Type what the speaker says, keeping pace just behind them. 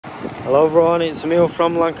Hello everyone, it's Emil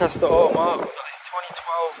from Lancaster Automart. We've got this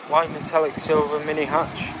 2012 white metallic silver mini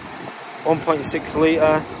hatch, 1.6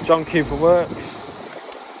 litre, John Cooper Works.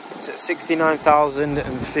 It's at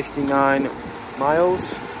 69,059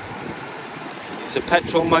 miles. It's a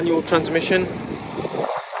petrol manual transmission.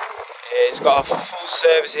 It's got a full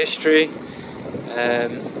service history,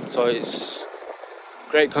 so it's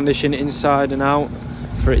great condition inside and out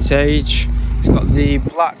for its age. It's got the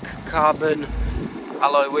black carbon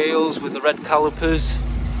alloy wheels with the red calipers,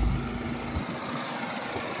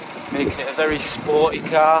 making it a very sporty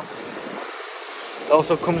car. It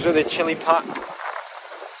also comes with a chili pack. There you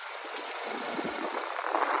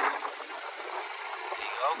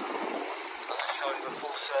go. I'll show you the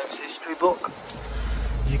full service history book.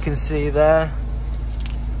 As you can see there,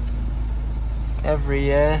 every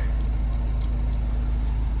year.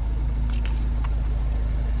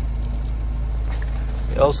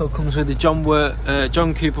 It also comes with the John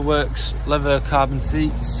Cooper Works leather carbon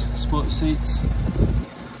seats, sport seats.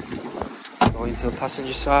 Going to the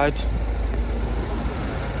passenger side.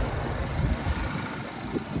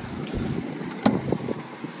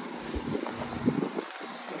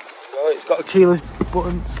 It's got a keyless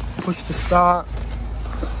button, push to start.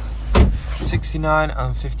 69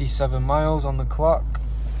 and 57 miles on the clock.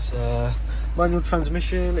 It's a manual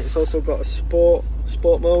transmission. It's also got a sport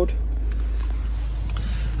mode.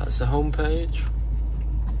 That's the home page.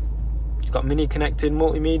 It's got mini connected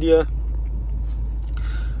multimedia,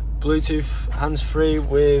 Bluetooth hands-free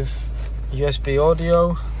with USB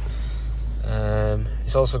audio.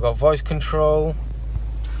 It's also got voice control.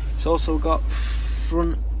 It's also got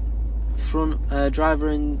front driver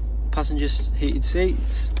and passengers heated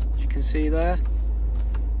seats, as you can see there.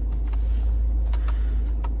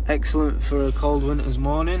 Excellent for a cold winter's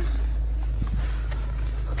morning.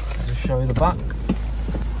 I'll just show you the back.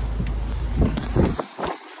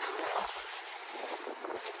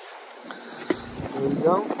 There we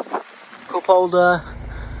go. Cup holder,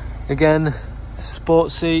 again,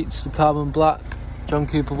 sport seats, the carbon black, John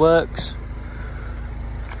Cooper Works.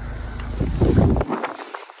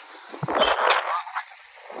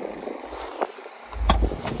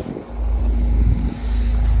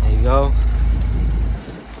 There you go.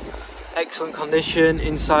 Excellent condition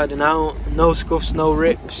inside and out, no scuffs, no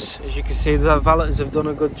rips. As you can see, the valeters have done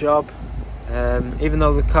a good job. Even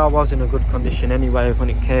though the car was in a good condition anyway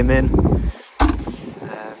when it came in. There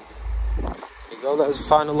you go, that was a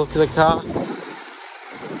final look of the car.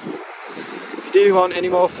 If you do want any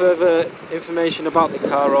more further information about the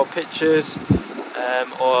car or pictures,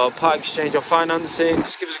 or part exchange or financing,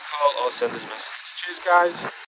 just give us a call or send us a message. Cheers guys.